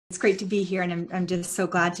It's great to be here, and I'm just so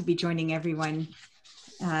glad to be joining everyone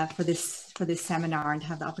for this seminar and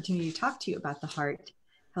have the opportunity to talk to you about the heart,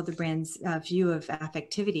 Hildebrand's view of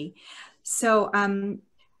affectivity. So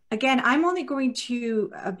again, I'm only going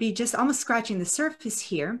to be just almost scratching the surface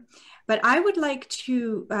here, but I would like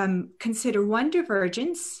to consider one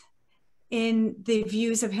divergence in the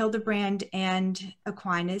views of Hildebrand and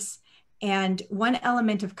Aquinas, and one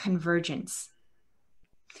element of convergence.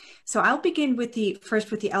 So I'll begin with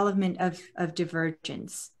first with the element of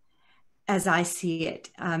divergence as I see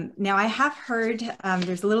it. Now I have heard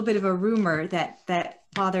there's a little bit of a rumor that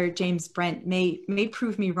Father James Brent may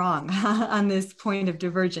prove me wrong on this point of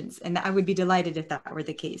divergence, and I would be delighted if that were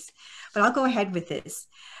the case. But I'll go ahead with this.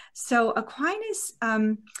 So Aquinas,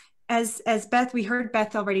 as Beth, we heard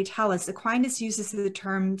Beth already tell us, Aquinas uses the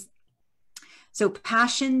terms, so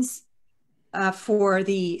passions for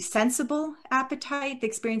the sensible appetite, the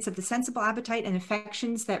experience of the sensible appetite, and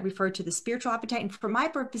affections that refer to the spiritual appetite. And for my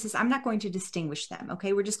purposes, I'm not going to distinguish them,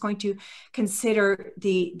 okay? We're just going to consider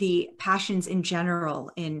the passions in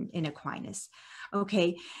general in Aquinas,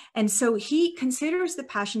 okay? And so he considers the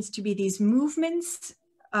passions to be these movements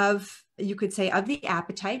of, you could say, of the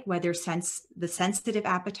appetite, whether the sensitive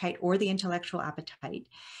appetite or the intellectual appetite.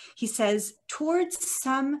 He says, towards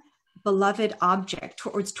some beloved object,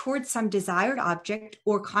 towards some desired object,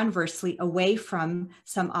 or conversely away from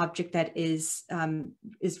some object that is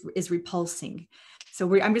repulsing.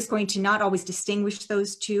 So I'm just going to not always distinguish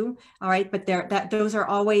those two, all right? But those are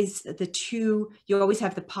always the two. You always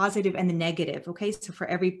have the positive and the negative, okay? So for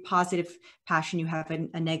every positive passion, you have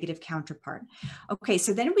a negative counterpart. Okay,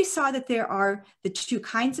 so then we saw that there are the two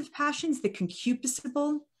kinds of passions: the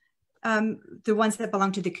concupiscible, the ones that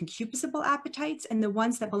belong to the concupiscible appetites, and the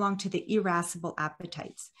ones that belong to the irascible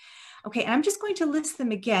appetites. Okay, and I'm just going to list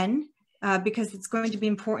them again because it's going to be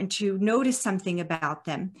important to notice something about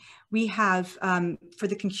them. We have, for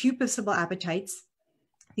the concupiscible appetites,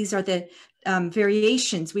 these are the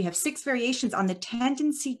variations. We have 6 variations on the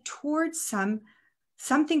tendency towards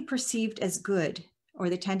something perceived as good, or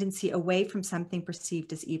the tendency away from something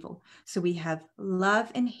perceived as evil. So we have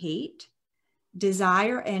love and hate,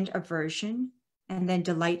 desire and aversion, and then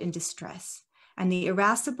delight and distress. And the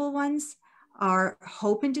irascible ones are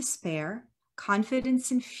hope and despair,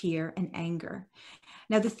 confidence and fear, and anger.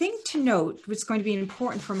 Now, the thing to note, which is going to be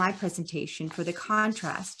important for my presentation, for the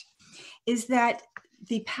contrast, is that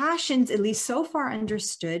the passions, at least so far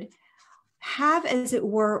understood, have, as it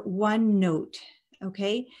were, one note,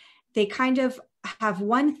 okay? They kind of have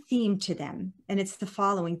one theme to them, and it's the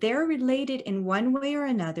following. They're related in one way or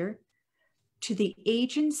another to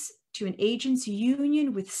an agent's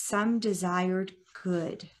union with some desired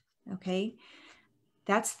good, okay?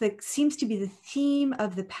 Seems to be the theme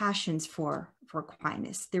of the passions for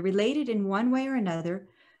Aquinas. They're related in one way or another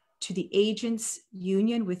to the agent's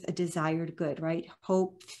union with a desired good, right?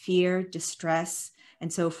 Hope, fear, distress,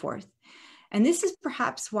 and so forth. And this is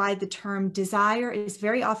perhaps why the term desire is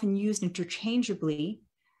very often used interchangeably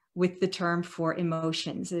with the term for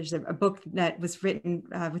emotions. There's a book that was written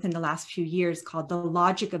within the last few years called The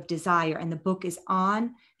Logic of Desire, and the book is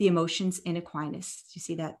on the emotions in Aquinas. You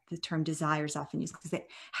see that the term desire is often used because it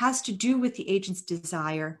has to do with the agent's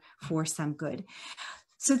desire for some good.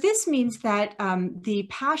 So this means that the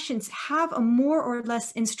passions have a more or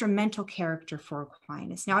less instrumental character for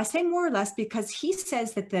Aquinas. Now I say more or less because he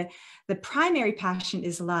says that the primary passion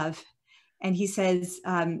is love. And he says,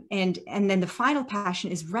 and then the final passion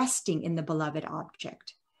is resting in the beloved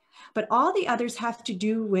object. But all the others have to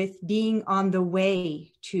do with being on the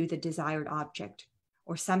way to the desired object,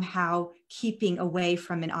 or somehow keeping away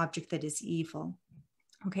from an object that is evil.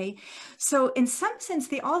 Okay, so in some sense,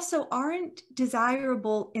 they also aren't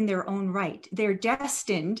desirable in their own right. They're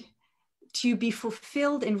destined to be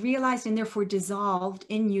fulfilled and realized, and therefore dissolved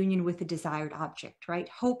in union with the desired object, right?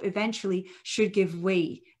 Hope eventually should give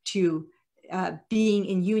way to being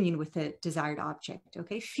in union with the desired object,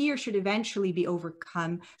 okay? Fear should eventually be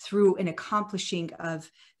overcome through an accomplishing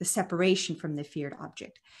of the separation from the feared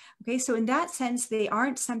object, okay? So in that sense, they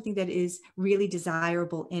aren't something that is really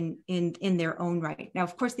desirable in their own right. Now,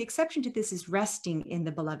 of course, the exception to this is resting in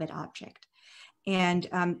the beloved object. And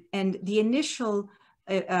the initial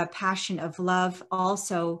passion of love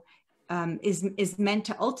also is meant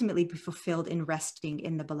to ultimately be fulfilled in resting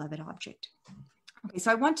in the beloved object. Okay,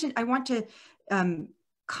 so I want to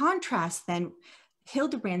contrast then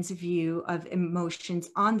Hildebrand's view of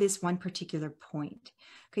emotions on this one particular point.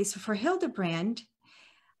 Okay, so for Hildebrand,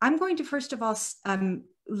 I'm going to first of all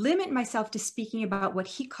limit myself to speaking about what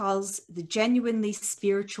he calls the genuinely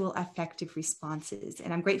spiritual affective responses.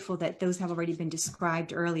 And I'm grateful that those have already been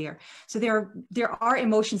described earlier. So there are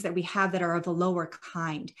emotions that we have that are of a lower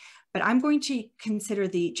kind, but I'm going to consider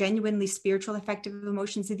the genuinely spiritual affective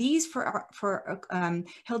emotions. These for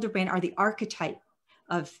Hildebrand are the archetype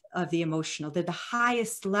of the emotional. They're the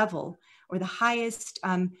highest level, or the highest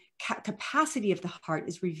capacity of the heart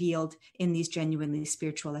is revealed in these genuinely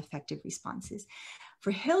spiritual affective responses.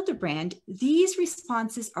 For Hildebrand, these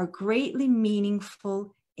responses are greatly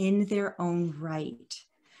meaningful in their own right.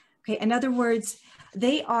 Okay, in other words,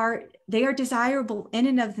 they are desirable in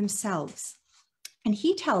and of themselves. And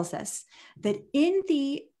he tells us that in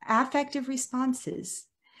the affective responses,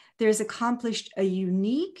 there's accomplished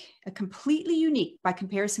a completely unique, by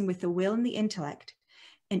comparison with the will and the intellect,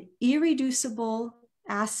 an irreducible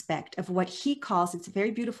aspect of what he calls, it's a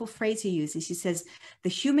very beautiful phrase he uses. He says, the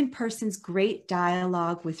human person's great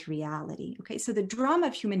dialogue with reality. Okay, so the drama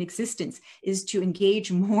of human existence is to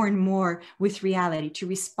engage more and more with reality, to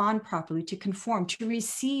respond properly, to conform, to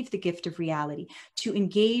receive the gift of reality, to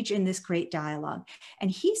engage in this great dialogue.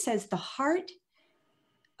 And he says the heart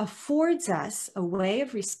affords us a way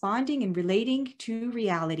of responding and relating to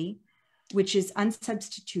reality, which is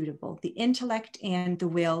unsubstitutable. The intellect and the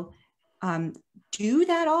will do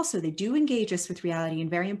that also. They do engage us with reality in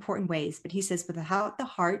very important ways. But he says, without the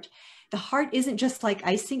heart isn't just like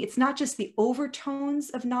icing. It's not just the overtones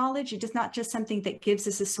of knowledge. It is not just something that gives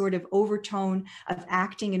us a sort of overtone of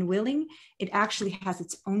acting and willing. It actually has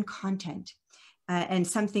its own content. And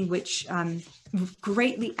something which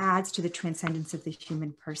greatly adds to the transcendence of the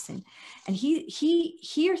human person. And he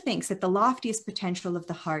here thinks that the loftiest potential of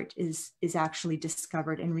the heart is actually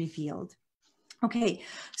discovered and revealed. Okay,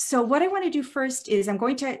 so what I want to do first is I'm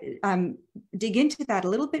going to dig into that a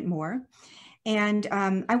little bit more. And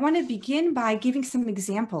I want to begin by giving some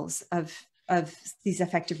examples of these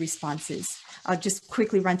affective responses. I'll just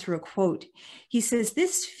quickly run through a quote. He says,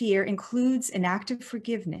 this fear includes an act of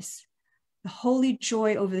forgiveness, the holy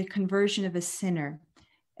joy over the conversion of a sinner,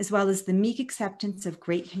 as well as the meek acceptance of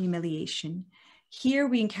great humiliation. Here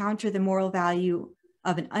we encounter the moral value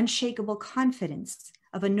of an unshakable confidence,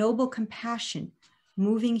 of a noble compassion,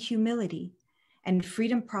 moving humility, and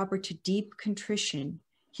freedom proper to deep contrition.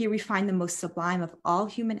 Here we find the most sublime of all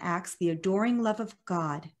human acts, the adoring love of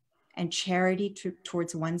God and charity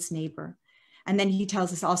towards one's neighbor. And then he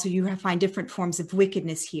tells us also you find different forms of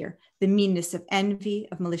wickedness here, the meanness of envy,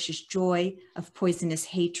 of malicious joy, of poisonous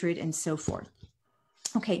hatred, and so forth.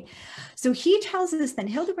 Okay, so he tells us, then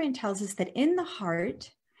Hildebrand tells us that in the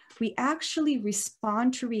heart, we actually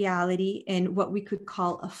respond to reality in what we could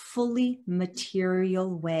call a fully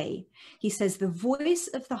material way. He says the voice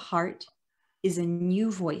of the heart is a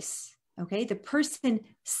new voice, okay? The person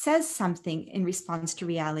says something in response to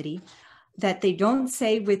reality that they don't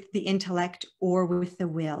say with the intellect or with the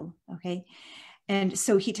will, okay? And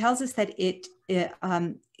so he tells us that it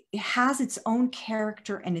has its own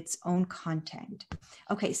character and its own content.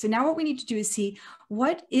 Okay, so now what we need to do is see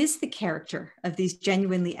what is the character of these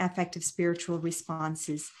genuinely affective spiritual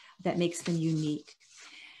responses that makes them unique.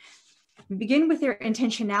 We begin with their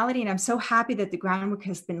intentionality, and I'm so happy that the groundwork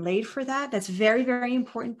has been laid for that. That's a very, very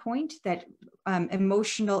important point, that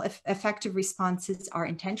emotional affective responses are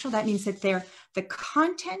intentional. That means that the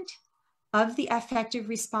content of the affective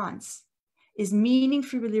response is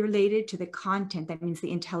meaningfully related to the content. That means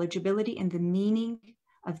the intelligibility and the meaning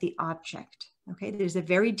of the object. Okay, there's a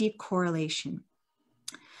very deep correlation.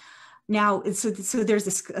 Now, so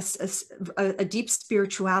there's a deep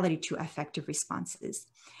spirituality to affective responses.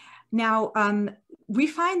 Now, we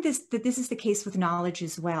find that this is the case with knowledge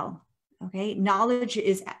as well. Okay, knowledge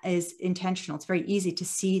is intentional. It's very easy to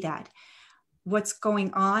see that. What's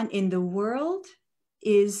going on in the world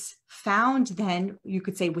is found then, you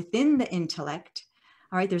could say, within the intellect.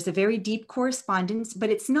 All right, there's a very deep correspondence, but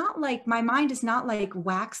it's not like, my mind is not like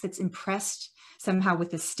wax that's impressed somehow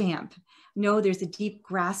with a stamp. No, there's a deep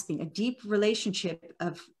grasping, a deep relationship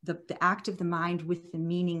of the act of the mind with the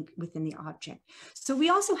meaning within the object. So we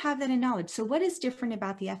also have that in knowledge. So what is different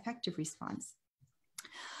about the affective response?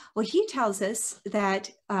 Well, he tells us that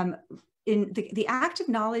in the act of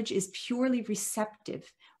knowledge is purely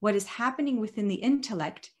receptive. What is happening within the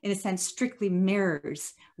intellect, in a sense, strictly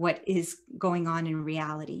mirrors what is going on in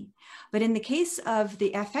reality. But in the case of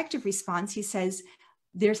the affective response, he says,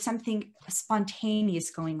 there's something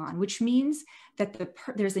spontaneous going on, which means that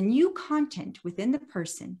there's a new content within the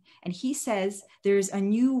person. And he says there's a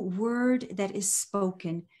new word that is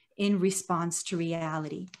spoken in response to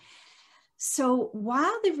reality. So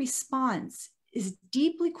while the response is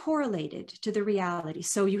deeply correlated to the reality.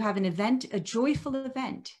 So you have an event, a joyful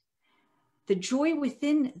event. The joy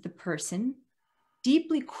within the person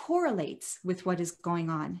deeply correlates with what is going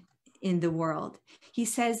on in the world. He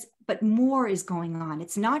says, but more is going on.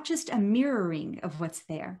 It's not just a mirroring of what's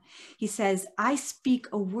there. He says, I speak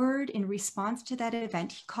a word in response to that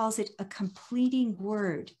event. He calls it a completing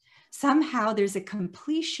word. Somehow there's a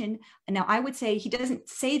completion. Now I would say, he doesn't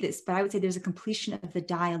say this, but I would say there's a completion of the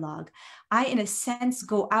dialogue. I, in a sense,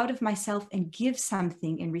 go out of myself and give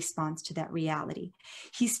something in response to that reality.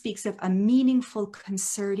 He speaks of a meaningful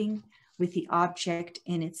concerting with the object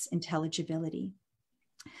in its intelligibility.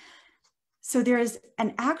 So there is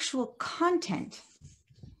an actual content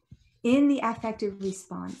in the affective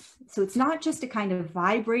response. So it's not just a kind of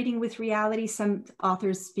vibrating with reality. Some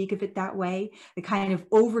authors speak of it that way, the kind of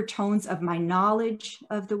overtones of my knowledge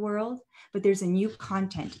of the world, but there's a new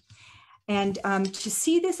content. And to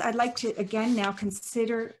see this, I'd like to, again, now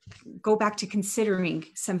go back to considering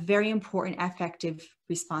some very important affective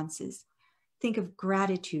responses. Think of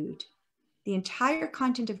gratitude. The entire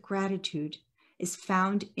content of gratitude is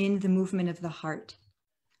found in the movement of the heart.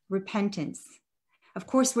 Repentance. Of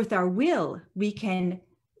course, with our will, we can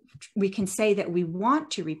say that we want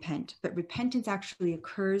to repent, but repentance actually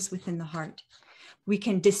occurs within the heart. We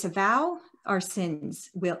can disavow our sins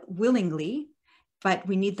willingly, but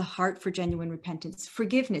we need the heart for genuine repentance.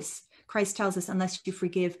 Forgiveness. Christ tells us, unless you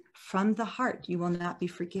forgive from the heart, you will not be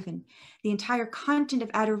forgiven. The entire content of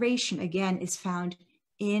adoration, again, is found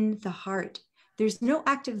in the heart. There's no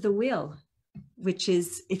act of the will, which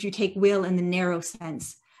is, if you take will in the narrow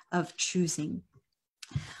sense of choosing.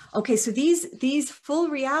 Okay, so these full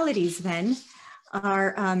realities then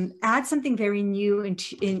are add something very new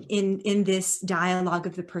in this dialogue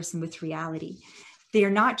of the person with reality. They are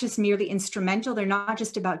not just merely instrumental. They're not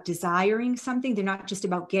just about desiring something. They're not just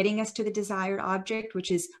about getting us to the desired object,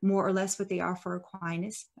 which is more or less what they are for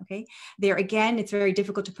Aquinas. Okay, they're, again, it's very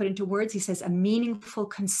difficult to put into words. He says a meaningful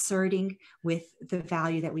concerting with the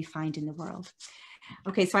value that we find in the world.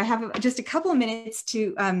 Okay, so I have just a couple of minutes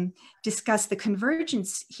to discuss the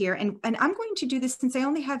convergence here. And I'm going to do this since I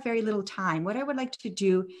only have very little time. What I would like to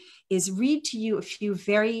do is read to you a few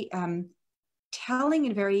very telling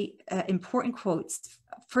and very important quotes.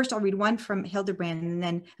 First, I'll read one from Hildebrand and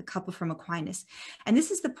then a couple from Aquinas. And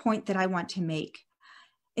this is the point that I want to make.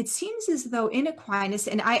 It seems as though in Aquinas,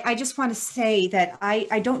 and I just want to say that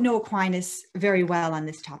I don't know Aquinas very well on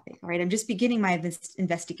this topic, all right? I'm just beginning my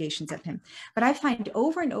investigations of him. But I find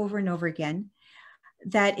over and over and over again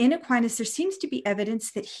that in Aquinas, there seems to be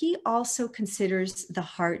evidence that he also considers the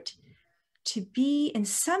heart to be, in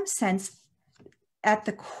some sense, at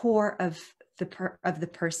the core of the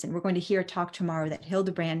person. We're going to hear a talk tomorrow that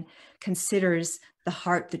Hildebrand considers the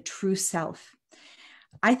heart the true self.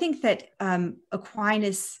 I think that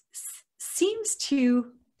Aquinas seems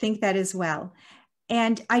to think that as well.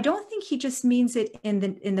 And I don't think he just means it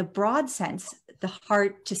in the broad sense, the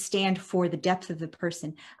heart to stand for the depth of the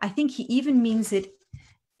person. I think he even means it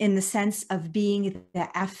in the sense of being the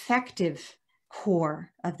affective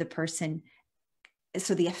core of the person.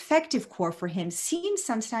 So the affective core for him seems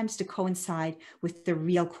sometimes to coincide with the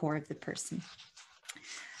real core of the person.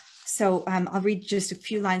 So I'll read just a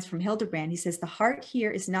few lines from Hildebrand. He says, the heart here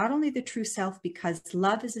is not only the true self because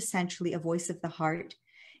love is essentially a voice of the heart.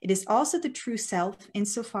 It is also the true self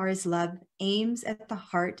insofar as love aims at the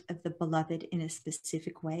heart of the beloved in a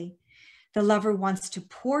specific way. The lover wants to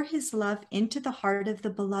pour his love into the heart of the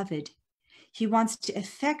beloved. He wants to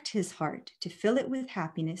affect his heart, to fill it with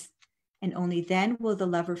happiness, and only then will the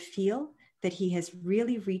lover feel that he has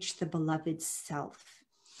really reached the beloved's self.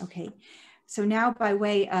 Okay, so now by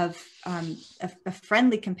way of a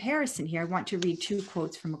friendly comparison here, I want to read two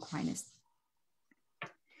quotes from Aquinas.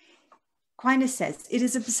 Aquinas says, it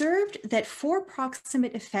is observed that 4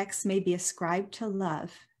 proximate effects may be ascribed to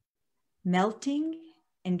love: melting,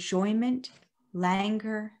 enjoyment,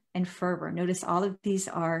 languor, and fervor. Notice all of these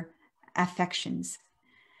are affections.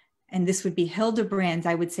 And this would be Hildebrand's,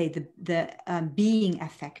 I would say, the being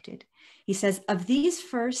affected. He says, of these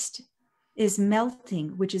first is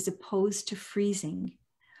melting, which is opposed to freezing.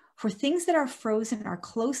 For things that are frozen are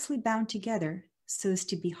closely bound together so as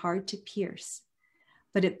to be hard to pierce.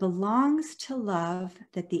 But it belongs to love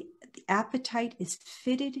that the appetite is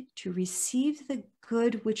fitted to receive the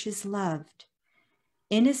good which is loved,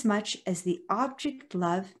 inasmuch as the object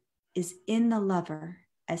loved is in the lover,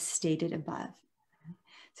 as stated above.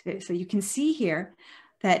 So you can see here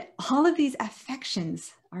that all of these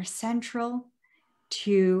affections are central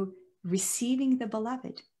to receiving the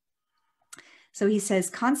beloved. So he says,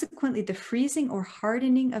 consequently, the freezing or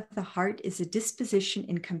hardening of the heart is a disposition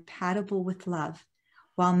incompatible with love,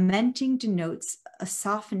 while menting denotes a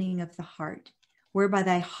softening of the heart, whereby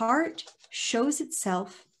thy heart shows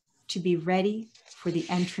itself to be ready for the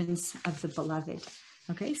entrance of the beloved.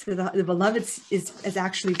 Okay, so the beloved is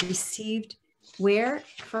actually received where,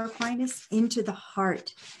 for Aquinas? Into the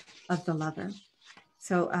heart of the lover.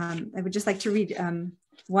 So I would just like to read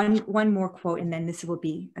one more quote, and then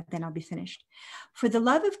then I'll be finished. For the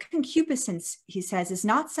love of concupiscence, he says, is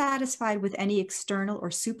not satisfied with any external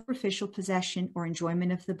or superficial possession or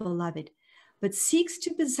enjoyment of the beloved, but seeks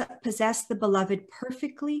to possess the beloved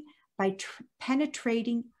perfectly by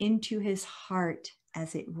penetrating into his heart,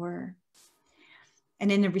 as it were.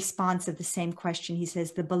 And in the response of the same question, he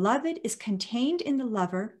says, the beloved is contained in the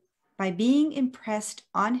lover by being impressed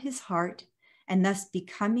on his heart and thus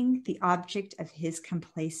becoming the object of his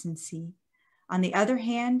complacency. On the other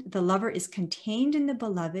hand, the lover is contained in the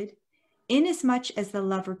beloved, inasmuch as the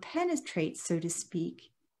lover penetrates, so to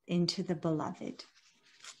speak, into the beloved.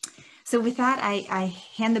 So with that, I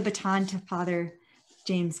hand the baton to Father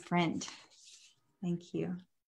James Brent. Thank you.